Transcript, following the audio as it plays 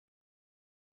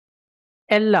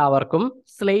എല്ലാവർക്കും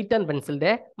slate and പെൻസിലിന്റെ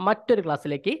മറ്റൊരു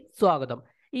ക്ലാസ്സിലേക്ക് സ്വാഗതം.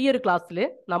 ഈ ഒരു ക്ലാസ്സിൽ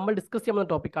നമ്മൾ ഡിസ്കസ് ചെയ്യുന്ന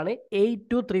ടോപ്പിക്കാണ്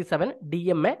 8237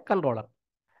 DMA controller.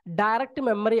 Direct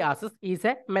memory access is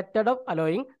A method of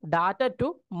allowing data to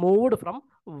moved from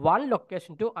one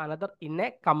location to another in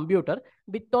a computer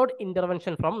without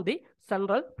intervention from the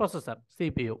central processor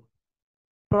CPU.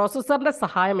 പ്രോസസ്സറിന്റെ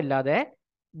സഹായമില്ലാതെ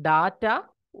ഡാറ്റ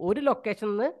ഒരു ലൊക്കേഷനിൽ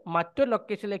നിന്ന് മറ്റൊരു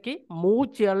ലൊക്കേഷനിലേക്ക് മൂവ്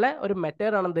ചെയ്യാനുള്ള ഒരു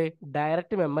method ആണെന്ത്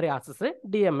direct memory access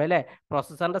DMA അല്ലേ.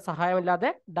 പ്രോസസ്സറിന്റെ സഹായമില്ലാതെ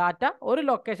data ഒരു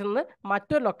ലൊക്കേഷനിൽ നിന്ന്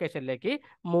മറ്റൊരു ലൊക്കേഷനിലേക്ക്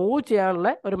മൂവ്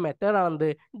ചെയ്യാനുള്ള ഒരു മെത്തേഡ് ആണെന്ത്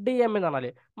DMA എന്ന്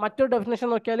പറഞ്ഞാൽ. മറ്റൊരു ഡെഫിനേഷൻ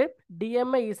നോക്കിയാൽ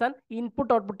DMA is an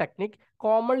input output technique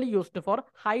commonly used for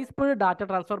high speed data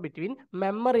transfer between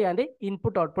memory and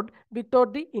input output without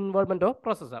the involvement of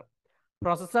processor.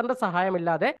 പ്രോസസ്സറിന്റെ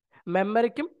സഹായമില്ലാതെ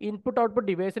മെമ്മറിക്കും ഇൻപുട്ട് ഔട്ട്പുട്ട്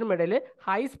ഡിവൈസിനും ഇടയിൽ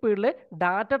ഹൈ സ്പീഡിൽ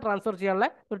ഡാറ്റ ട്രാൻസ്ഫർ ചെയ്യാനുള്ള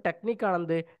ഒരു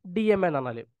ടെക്നിക്കാണെന്ത് DMA എന്ന്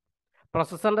പറഞ്ഞാൽ.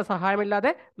 പ്രോസസ്സറിന്റെ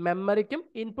സഹായമില്ലാതെ മെമ്മറിക്കും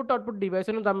ഇൻപുട്ട് ഔട്ട്പുട്ട്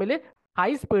ഡിവൈസിനും തമ്മിൽ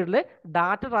high സ്പീഡിൽ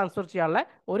ഡാറ്റ ട്രാൻസ്ഫർ ചെയ്യാനുള്ള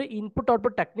ഒരു ഇൻപുട്ട്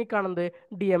ഔട്ട്പുട്ട് ടെക്നിക്കാണെന്ത്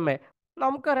DMA.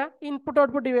 നമുക്കറിയാം ഇൻപുട്ട്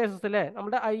ഔട്ട്പുട്ട് ഡിവൈസസ് അല്ലേ,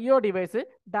 നമ്മുടെ IO ഡിവൈസ്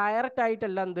ഡയറക്റ്റ്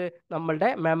ആയിട്ടല്ല എന്ത്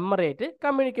നമ്മളുടെ മെമ്മറി ആയിട്ട്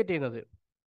കമ്മ്യൂണിക്കേറ്റ് ചെയ്യുന്നത്.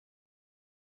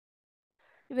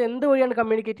 ഇത് എന്ത് വഴിയാണ്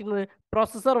കമ്മ്യൂണിക്കേറ്റ് ചെയ്യുന്നത്?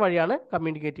 പ്രോസസ്സർ വഴിയാണ്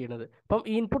കമ്മ്യൂണിക്കേറ്റ് ചെയ്യുന്നത്. അപ്പം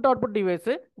ഇൻപുട്ട് ഔട്ട്പുട്ട്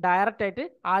ഡിവൈസ് ഡയറക്റ്റ് ആയിട്ട്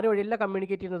ആര് വഴിയല്ല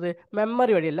കമ്മ്യൂണിക്കേറ്റ് ചെയ്യുന്നത്?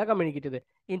 മെമ്മറി വഴിയല്ല കമ്മ്യൂണിക്കേറ്റ്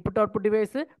ചെയ്യുന്നത്. ഇൻപുട്ട് ഔട്ട്പുട്ട്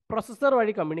ഡിവൈസ് പ്രോസസ്സർ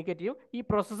വഴി കമ്മ്യൂണിക്കേറ്റ് ചെയ്യും. ഈ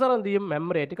പ്രോസസ്സർ എന്ത് ചെയ്യും?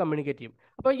 മെമ്മറി ആയിട്ട് കമ്മ്യൂണിക്കേറ്റ് ചെയ്യും.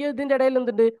 അപ്പോൾ ഇതിൻ്റെ ഇടയിൽ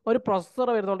എന്തുണ്ട്? ഒരു പ്രോസസ്സർ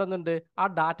വരുന്നതുകൊണ്ട് എന്തുണ്ട്? ആ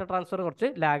ഡാറ്റ ട്രാൻസ്ഫർ കുറച്ച്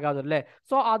ലാഗ് ആവുന്നു അല്ലേ.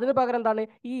 സോ അതിന് പകരം എന്താണ്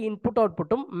ഈ ഇൻപുട്ട്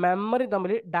ഔട്ട്പുട്ടും മെമ്മറി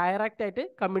തമ്മിൽ ഡയറക്റ്റ് ആയിട്ട്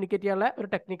കമ്മ്യൂണിക്കേറ്റ് ചെയ്യാനുള്ള ഒരു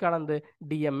ടെക്നിക്കാണ് എന്ത്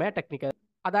DMA ടെക്നിക്ക്.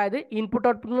 അതായത് ഇൻപുട്ട്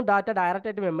ഔട്ട്പുട്ടിൽ നിന്ന് ഡാറ്റ ഡയറക്റ്റ്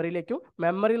ആയിട്ട് മെമ്മറിയിലേക്കും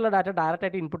മെമ്മറിയിലുള്ള ഡാറ്റ ഡയറക്റ്റ്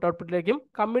ആയിട്ട് ഇൻപുട്ട് ഔട്ട്പുട്ടിലേക്കും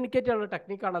കമ്മ്യൂണിക്കേറ്റ് ചെയ്യാനുള്ള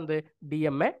ടെക്നിക്കാണ് എന്ത്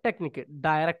DMA technique,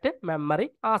 direct memory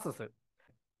access.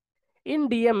 In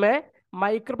DMA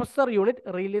microprocessor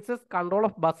unit releases control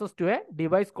of buses to A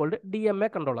device called DMA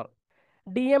controller.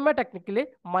 DMA ടെക്നിക്കിൽ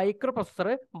microprocessor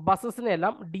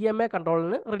ബസസിനെല്ലാം DMA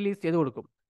കൺട്രോളറിന് release ചെയ്ത് കൊടുക്കും.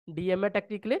 DMA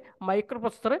ടെക്നിക്കിൽ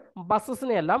microprocessor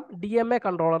ബസസിനെല്ലാം DMA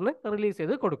കൺട്രോളറിന് release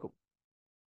ചെയ്ത് കൊടുക്കും.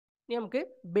 ഇനി നമുക്ക്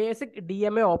basic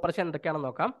DMA operation എന്തൊക്കെയാണെന്ന്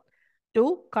നോക്കാം. 2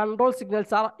 control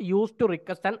signals R use to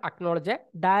request and acknowledge A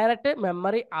direct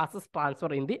memory access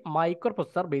transfer in the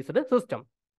microprocessor based system.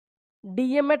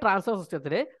 DMA transfer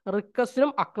സിസ്റ്റത്തിൽ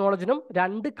റിക്വസ്റ്റിനും അക്നോളജിനും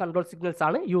 2 control signals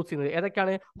ആണ് യൂസ് ചെയ്യുന്നത്.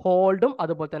 ഏതൊക്കെയാണ്? ഹോൾഡും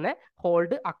അതുപോലെ തന്നെ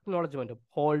ഹോൾഡ് അക്നോളജ്മെന്റും.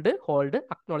 ഹോൾഡ്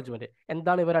അക്നോളജ്മെന്റ്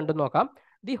എന്താണ് ഇവ രണ്ടും നോക്കാം.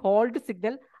 The hold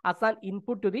signal as an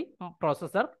input to the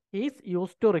processor is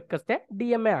use to request A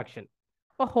DMA action.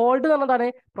 അപ്പോൾ ഹോൾഡ് എന്ന് പറഞ്ഞതാണ്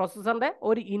പ്രോസസ്സറിന്റെ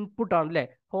ഒരു ഇൻപുട്ട് ആണ് അല്ലേ.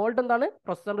 ഹോൾഡ് എന്താണ്?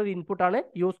 പ്രോസസ്സറിന്റെ ഒരു ഇൻപുട്ട് ആണ്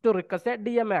use to request A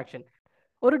DMA action.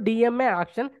 ഒരു DMA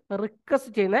ആക്ഷൻ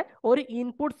റിക്വസ്റ്റ് ചെയ്യുന്ന ഒരു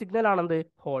ഇൻപുട്ട് സിഗ്നൽ ആണെന്ത്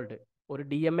ഹോൾഡ്. ഒരു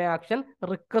DMA ആക്ഷൻ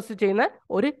റിക്വസ്റ്റ് ചെയ്യുന്ന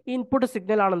ഒരു ഇൻപുട്ട്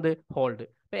സിഗ്നൽ ആണെന്ത് ഹോൾഡ്.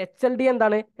 ഇപ്പൊ HLD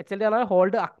എന്താണ്? HLD ആണ്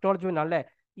ഹോൾഡ് അക്നോളജ്മെന്റ് ആണല്ലേ.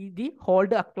 The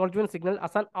hold acknowledgement signal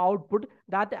as an output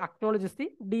that acknowledges the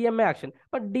DMA action.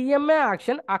 അപ്പൊ DMA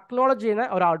ആക്ഷൻ അക്നോളജ് ചെയ്യുന്ന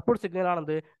ഒരു output signal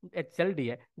ആണെന്ത് HLD.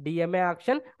 DMA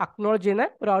action acknowledge ചെയ്യുന്ന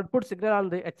ഒരു ഔട്ട്പുട്ട് സിഗ്നൽ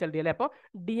ആണെന്ത് HLD അല്ലേ. അപ്പോൾ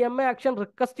DMA ആക്ഷൻ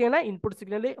റിക്വസ്റ്റ് ചെയ്യുന്ന ഇൻപുട്ട്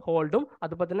സിഗ്നൽ ഹോൾഡും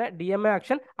അതുപോലെ തന്നെ DMA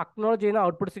ആക്ഷൻ അക്നോളജ് ചെയ്യുന്ന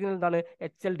ഔട്ട്പുട്ട് സിഗ്നൽ എന്താണ്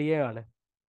HLD ആണ്.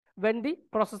 When the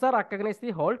processor recognizes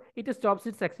the hold, it stops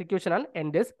its execution and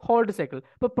ends hold cycle.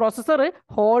 ഇപ്പോൾ പ്രോസസ്സർ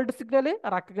ഹോൾഡ് സിഗ്നൽ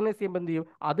റെക്കഗ്നൈസ് ചെയ്യുമ്പോൾ എന്ത് ചെയ്യും?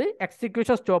 അത്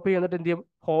എക്സിക്യൂഷൻ സ്റ്റോപ്പ് ചെയ്യുന്നിട്ട് എന്ത് ചെയ്യും?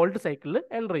 ഹോൾഡ് സൈക്കിളിൽ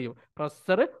എൻ്റർ ചെയ്യും.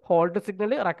 പ്രോസസ്സർ ഹോൾഡ്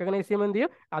സിഗ്നൽ റെക്കഗ്നൈസ് ചെയ്യുമ്പോൾ എന്ത്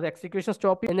ചെയ്യും? അത് എക്സിക്യൂഷൻ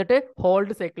സ്റ്റോപ്പ് എന്നിട്ട്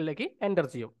ഹോൾഡ് സൈക്കിളിലേക്ക് എൻ്റർ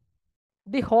ചെയ്യും.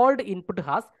 The hold input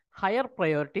has higher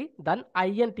priority than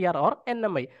INTR or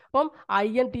NMI. അപ്പം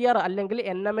INTR അല്ലെങ്കിൽ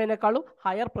NMIനേക്കാളും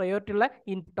ഹയർ പ്രയോറിറ്റി ഉള്ള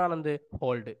ഇൻപുട്ട് ആണെന്ത്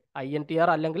ഹോൾഡ്. INTR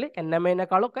അല്ലെങ്കിൽ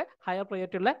NMIനേക്കാളും ഒക്കെ ഹയർ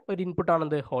പ്രയോറിറ്റി ഉള്ള ഒരു input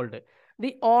ആണെന്ത് hold.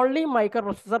 The only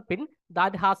microprocessor pin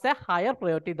that has A higher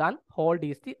priority than hold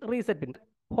is the reset pin.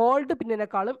 Hold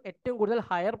പിന്നിനേക്കാളും ഏറ്റവും കൂടുതൽ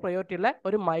higher priority ഉള്ള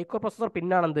ഒരു മൈക്രോപ്രൊസസർ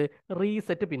പിന്നാണെന്ത്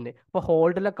റീസെറ്റ് പിന്ന്. അപ്പോൾ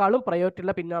ഹോൾഡിനേക്കാളും പ്രയോറിറ്റി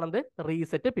ഉള്ള പിന്നാണെന്ത്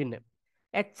reset pin.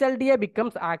 HLDA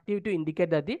becomes active to indicate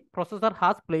that the processor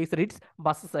has placed its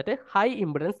buses at a high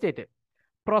impedance state.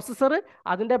 Processor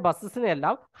അതിൻ്റെ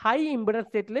ബസ്സസിനെല്ലാം high impedance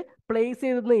സ്റ്റേറ്റിൽ place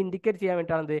ചെയ്തെന്ന് indicate ചെയ്യാൻ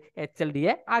വേണ്ടിയിട്ടാണ്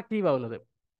HLDA ആക്റ്റീവ് ആവുന്നത്.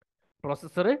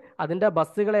 പ്രോസസ്സർ അതിൻ്റെ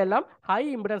ബസ്സുകളെല്ലാം ഹൈ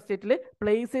ഇമ്പിഡൻസ് സ്റ്റേറ്റിൽ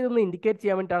പ്ലേസ് ചെയ്തെന്ന് ഇൻഡിക്കേറ്റ്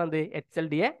ചെയ്യാൻ വേണ്ടിയിട്ടാണ്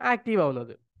HLDA ആക്റ്റീവ്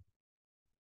ആവുന്നത്.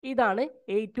 ഇതാണ്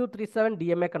 8237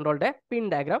 DMA കൺട്രോളിന്റെ പിൻ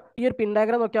ഡയഗ്രാം. ഈ ഒരു പിൻ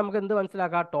ഡയഗ്രാം നോക്കിയാൽ നമുക്ക് എന്ത്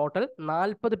മനസ്സിലാക്കാം? ടോട്ടൽ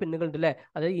 40 പിന്നുകൾ ഉണ്ട് അല്ലേ.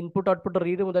 അതായത് ഇൻപുട്ട് ഔട്ട്പുട്ട്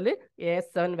റീഡ് മുതൽ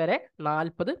A7 വരെ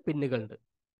 40 പിന്നുകൾ ഉണ്ട്.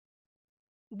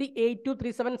 The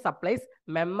 8237 supplies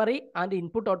memory and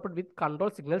input output with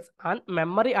control signals and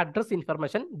memory address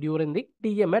information during the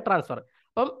DMA transfer.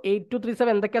 അപ്പം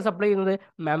 8237 എന്തൊക്കെയാണ് സപ്ലൈ ചെയ്യുന്നത്?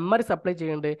 മെമ്മറി സപ്ലൈ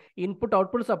ചെയ്യുന്നുണ്ട്, ഇൻപുട്ട്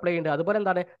ഔട്ട്പുട്ട് സപ്ലൈ ചെയ്യുന്നുണ്ട്, അതുപോലെ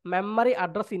എന്താണ് മെമ്മറി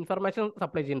അഡ്രസ് ഇൻഫർമേഷൻ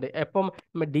സപ്ലൈ ചെയ്യുന്നുണ്ട്. എപ്പം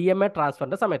DMA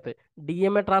ട്രാൻസ്ഫറിന്റെ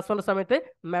സമയത്ത്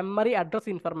മെമ്മറി അഡ്രസ്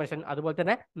ഇൻഫർമേഷൻ, അതുപോലെ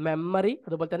തന്നെ മെമ്മറി,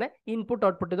 അതുപോലെ തന്നെ ഇൻപുട്ട്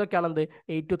ഔട്ട്പുട്ട്, ഇതൊക്കെയാണ് എന്ത്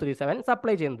 8237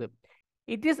 സപ്ലൈ ചെയ്യുന്നത്.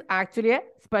 It is actually a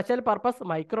special purpose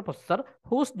microprocessor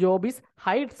whose job is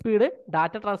high speed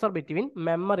data transfer between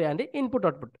memory and input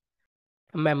output.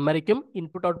 മെമ്മറിക്കും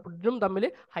input ഔട്ട്പുട്ടിനും തമ്മിൽ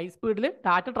ഹൈ സ്പീഡിൽ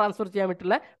ഡാറ്റ ട്രാൻസ്ഫർ ചെയ്യാൻ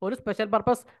പറ്റുള്ള ഒരു special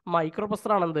purpose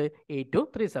microprocessor ആണെന്ത്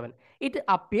 8237. It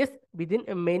appears within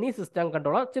many system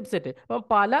controller chipset. അപ്പം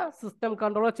പല system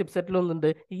controller ചിപ്സെറ്റിലും എന്തുണ്ട്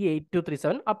ഈ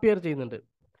 8237 appear ചെയ്യുന്നുണ്ട്.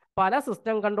 പല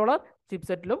സിസ്റ്റം കൺട്രോളർ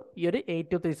ചിപ്സെറ്റിലും ഈ ഒരു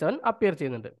 8237 അപ്പിയർ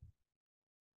ചെയ്യുന്നുണ്ട്.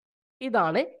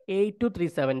 ഇതാണ്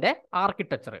 8237ന്റെ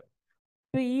ആർക്കിടെക്ചർ.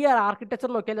 ഇപ്പോൾ ഈ ആർക്കിടെക്ചർ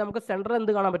നോക്കിയാൽ നമുക്ക് സെൻട്രൽ എന്ത്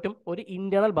കാണാൻ പറ്റും? ഒരു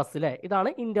ഇന്റേണൽ ബസ് അല്ലേ? ഇതാണ്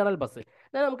ഇന്റേണൽ ബസ്.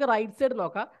 നമുക്ക് റൈറ്റ് സൈഡ്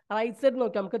നോക്കാം. റൈറ്റ് സൈഡ്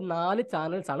നോക്കിയാൽ നമുക്ക് 4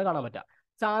 ചാനൽസ് ആണ് കാണാൻ പറ്റുക.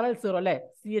 ചാനൽ 0 അല്ലേ,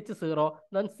 CH0,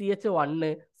 then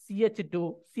CH1, CH2,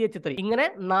 CH3, ഇങ്ങനെ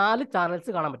 4 ചാനൽസ്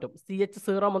കാണാൻ പറ്റും.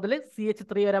 CH0 മുതൽ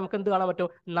CH3 വരെ നമുക്ക് എന്ത് കാണാൻ പറ്റും?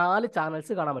 4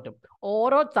 ചാനൽസ് കാണാൻ പറ്റും.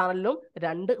 ഓരോ ചാനലിലും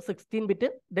 2 16 ബിറ്റ്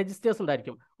രജിസ്റ്റേഴ്സ്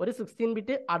ഉണ്ടായിരിക്കും. ഒരു 16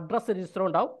 ബിറ്റ് അഡ്രസ് രജിസ്റ്റർ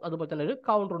ഉണ്ടാവും, അതുപോലെ തന്നെ ഒരു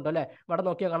കൗണ്ടർ ഉണ്ട് അല്ലേ? ഇവിടെ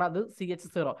നോക്കിയാൽ കാണാം, അത്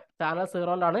CH0 ചാനൽ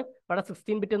 0 ഇവിടെ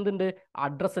 16 ബിറ്റ് എന്തുണ്ട്?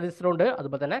 അഡ്രസ് രജിസ്റ്റർ ഉണ്ട്,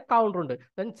 അതുപോലെ തന്നെ കൗണ്ടർ ഉണ്ട്.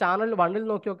 ദെൻ ചാനൽ 1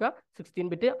 നോക്കി നോക്കുക, 16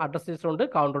 ബിറ്റ് അഡ്രസ് രജിസ്റ്റർ ഉണ്ട്,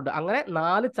 കൗണ്ടർ ഉണ്ട്. അങ്ങനെ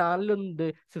 4 ചാനലുണ്ട്,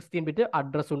 16 ബിറ്റ്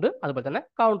അഡ്രസ് ഉണ്ട്, അതുപോലെ തന്നെ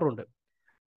കൗണ്ടർ ഉണ്ട്.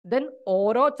 ദെൻ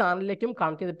ഓരോ ചാനലിലേക്കും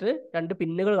കണക്ട് ചെയ്തിട്ട് 2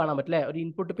 പിന്നുകൾ കാണാൻ പറ്റില്ലേ? ഒരു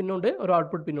ഇൻപുട്ട് പിന്നുണ്ട്, ഒരു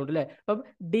ഔട്ട്പുട്ട് പിന്നുണ്ട് അല്ലേ? അപ്പം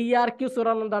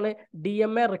DRQ0 എന്താണ്?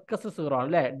 DMA റിക്വസ്റ്റ് 0 ആണ്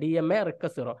അല്ലേ? DMA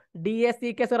request 0.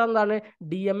 DACK0 എന്താണ്?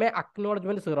 DMA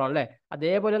അക്നോളജ്മെന്റ് 0 ആണ് അല്ലേ?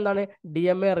 അതേപോലെ എന്താണ്?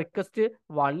 DMA റിക്വസ്റ്റ്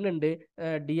 1 ഉണ്ട്,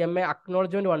 DMA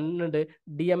അക്നോളജ്മെന്റ് 1 ഉണ്ട്,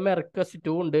 DMA റിക്വസ്റ്റ്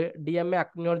 2 ഉണ്ട്, DMA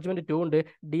അക്നോളജ്മെന്റ് 2 ഉണ്ട്,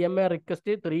 DMA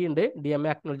റിക്വസ്റ്റ് 3 ഉണ്ട്,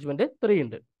 DMA അക്നോളജ്മെന്റ് 3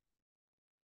 ഉണ്ട്.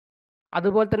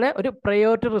 അതുപോലെ തന്നെ ഒരു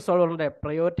പ്രയോറിറ്റി റിസോൾവർ ഉണ്ട്.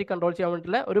 പ്രയോറിറ്റി കൺട്രോൾ ചെയ്യാൻ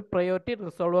വേണ്ടിയിട്ടുള്ള ഒരു പ്രയോറിറ്റി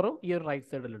റിസോൾവറും ഈ ഒരു റൈറ്റ്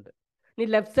സൈഡിലുണ്ട്. ഇനി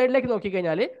ലെഫ്റ്റ് സൈഡിലേക്ക്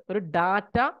നോക്കിക്കഴിഞ്ഞാൽ ഒരു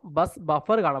ഡാറ്റ ബസ്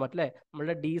ബഫർ കാണാൻ പറ്റില്ലേ?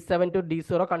 നമ്മുടെ D7 to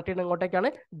D0 കണക്ട് ചെയ്യുന്ന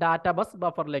ഇങ്ങോട്ടേക്കാണ്, ഡാറ്റ ബസ്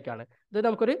ബഫറിലേക്കാണ്. ഇത്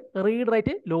നമുക്കൊരു റീഡ്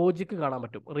റൈറ്റ് ലോജിക്ക് കാണാൻ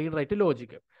പറ്റും, റീഡ് റൈറ്റ്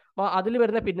ലോജിക്ക്. അപ്പോൾ അതിൽ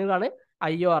വരുന്ന പിന്നുകളാണ്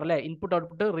IOR അല്ലേ? Input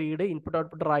output read, input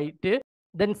output right,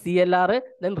 then CLR,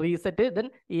 then reset, then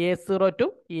A0 to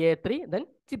A3, then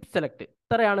chip select.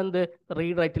 ഇത്രയാണ് എന്ത്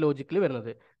റീഡ് റൈറ്റ് ലോജിക്കിൽ വരുന്നത്.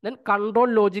 Then control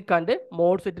logic and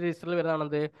mode set രജിസ്റ്ററിൽ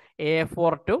വരുന്നതാണെന്ത്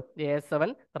A4 to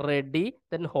A7 ready,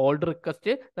 then hold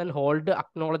request, then hold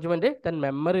acknowledgement, then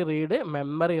memory read,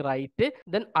 memory right,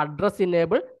 then address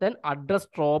enable, then address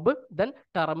strobe, then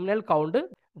terminal count,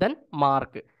 then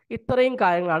mark. ഇത്രയും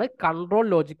കാര്യങ്ങളാണ് control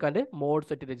logic and mode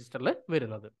set രജിസ്റ്ററിൽ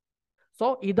വരുന്നത്. So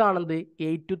ഇതാണെന്ത്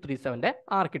 8237ന്റെ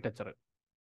architecture.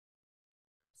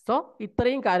 So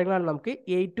ഇത്രയും കാര്യങ്ങളാണ് നമുക്ക്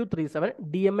 8237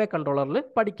 DMA കൺട്രോളറിൽ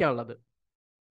പഠിക്കാനുള്ളത്.